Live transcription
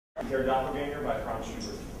Der Doppelgänger by Franz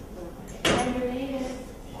Schubert. And your name is?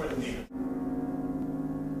 Quentin.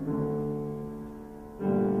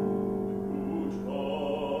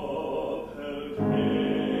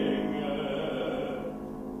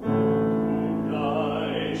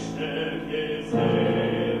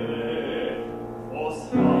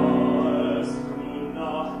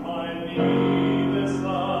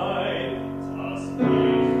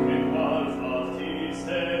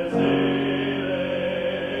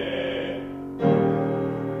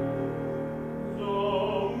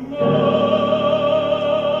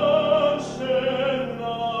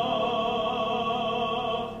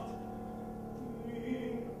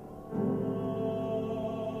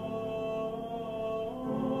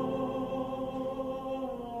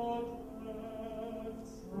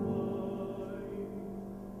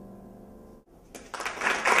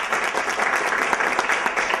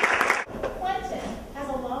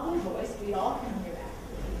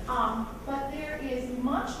 But there is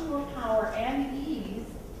much more power and ease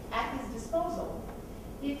at his disposal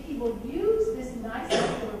if he will use this nice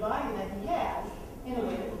muscular body that he has in a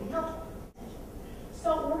way that will be helpful.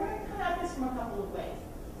 So we're going to come at this from a couple of ways.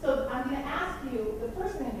 So I'm going to ask you, the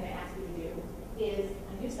first thing I'm going to ask you to do is,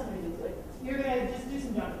 I knew somebody would do it, you're going to just do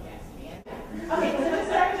some jumping jacks to me. Okay, so just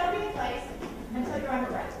start jumping in place until you're on the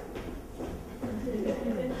breath.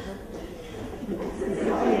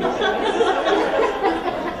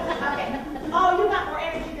 Okay. Oh, you got more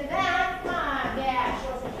energy than that? Come on, yeah,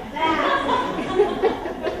 show us that.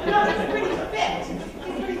 No, he's pretty fit.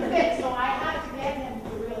 He's pretty fit, so I had to get him to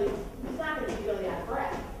really, he's not going to be really out of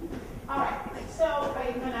breath. All right, so are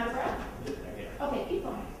you coming out of breath? Okay, keep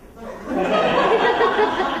going.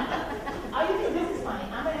 Oh, you think this is funny?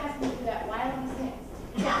 I'm going to ask him to do that while he sings.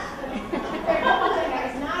 Now,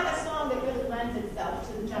 Doppelgänger is not a song that really lends itself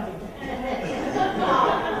to the jumping jack.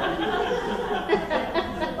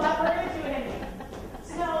 But we're going to do it anyway.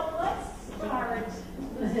 So let's start.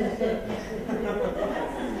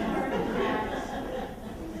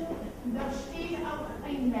 Da steht auch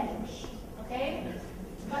ein Mensch. Okay?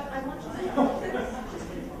 But I want you to know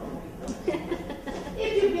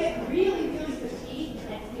if you get really, really fatigued,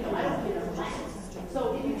 and you know, I don't get relaxed. So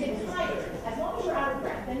if you get tired, as long as you're out of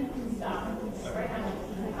breath, then you can stop. Right?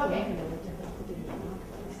 Okay.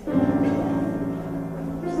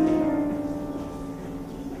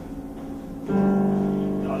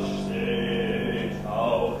 Da steht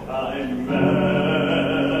auch ein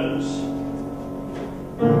Mensch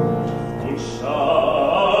und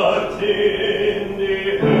starrt in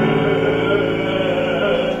die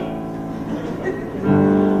Höhe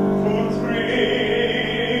und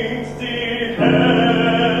bringt die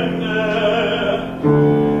Hände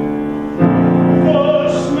voll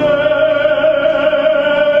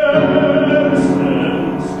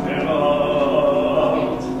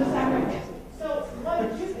schmerzensgewalt. So what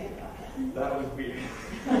did you think about that? That was weird.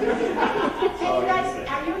 And you guys,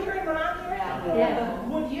 are you hearing what I'm hearing? Yeah.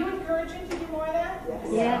 Would you encourage him to do more of that?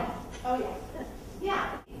 Yeah. Oh, yeah.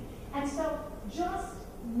 Yeah. And so just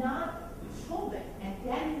not holding and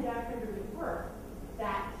getting that figure to work,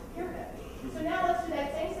 that here it is. So now let's do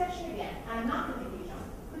that same section again. I'm not going to make you jump,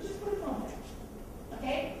 but just put a phone there.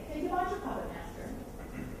 Okay? Think about your puppet master.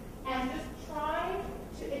 And just try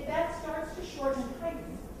to, if that starts to shorten and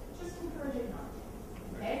tighten, just encourage it not to.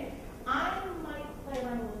 Okay? I might play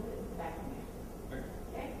around a little bit with the back of my hand.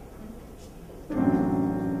 Okay?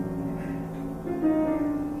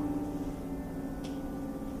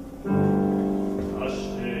 Da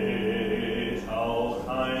steht auch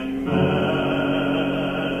ein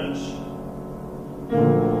Mensch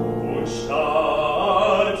und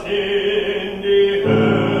starrt in die Höhe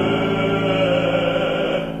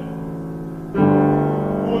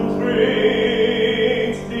und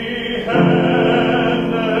bringt die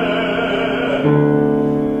Hände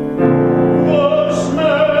voll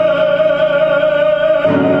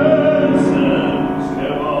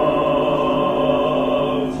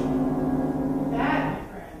schmerzensgewalt. That, my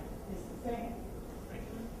friend, is the thing.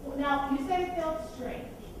 Well, now, you said it felt strange.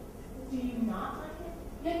 Do you not like it?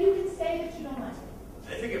 Yeah, you can say that you don't like it.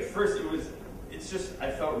 I think at first I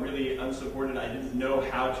felt really unsupported. I didn't know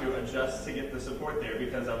how to adjust to get the support there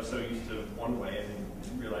because I was so used to one way and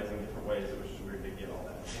realizing different ways. It was just weird to get all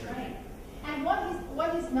that energy. Right. And what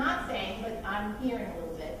he's not saying, but I'm hearing a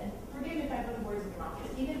little bit, and forgive me if I put the words in your mouth,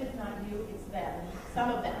 because even if it's not you, it's them, some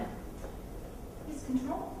of them, is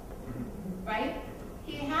control. Right?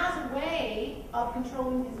 He has a way of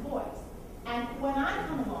controlling his voice. And when I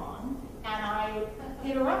come along and I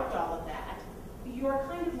interrupt all of that, you're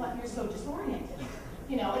kind of like, you're so disoriented.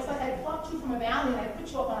 You know, it's like I plucked you from a valley and I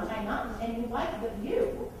put you up on a high mountain and you like the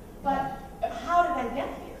view, but how did I get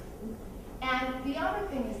here? And the other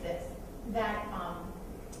thing is this, that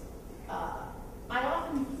I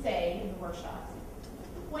often say in the workshops,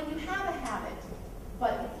 when you have a habit,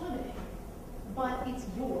 but it's limiting, but it's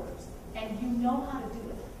yours, and you know how to do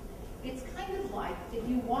it, it's kind of like if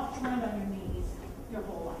you walked around on your knees your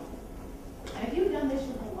whole life. And if you've done this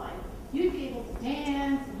your whole life, you'd be able to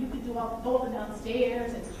dance, and you could do all go up and down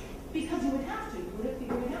stairs, and because you would have to, you would have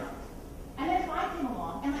figured it out. And then if I came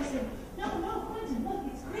along and I said, no, Quentin, look,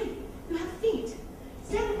 it's great. You have feet.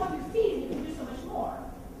 Stand up on your feet and you can do so much more.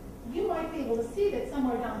 You might be able to see that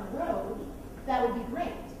somewhere down the road, that would be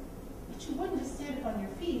great. But you wouldn't just stand up on your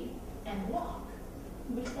feet and walk.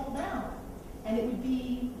 You would fall down. And it would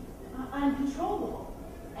be uncontrollable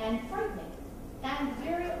and frightening. And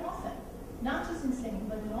very often, not just in singing,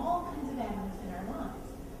 but in all kinds of avenues in our lives,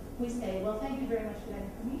 we say, well, thank you very much for that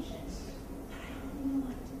information, but I don't really know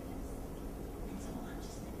how to do this. And so I'm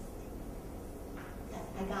just going to stick with this.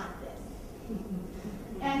 I got this.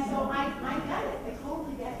 And so I get it. I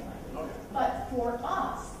totally get it. Okay. But for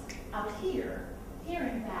us out here,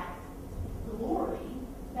 hearing that glory,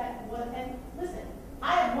 that was, and listen,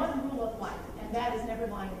 I have one rule of life, and that is never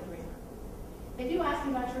lying to the dreamer. If you ask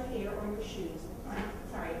me about your hair or your shoes,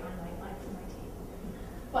 sorry, on my life and my teeth,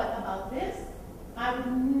 but about this, I would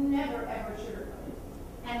never ever sugarcoat it.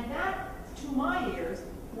 And that, to my ears,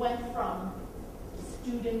 went from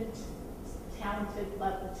student, talented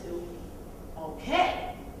level to, okay,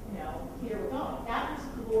 here we're going. That was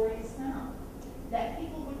a glorious sound that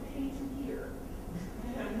people would pay to hear.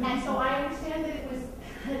 And so I understand that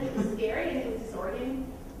it was scary and it was disorienting,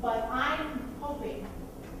 but I'm hoping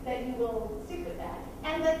that you will stick with that.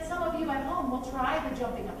 And that some of you at home will try the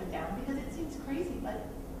jumping up and down because it seems crazy, but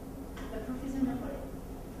the proof is in the pudding.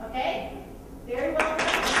 Okay? Very well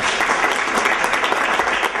done.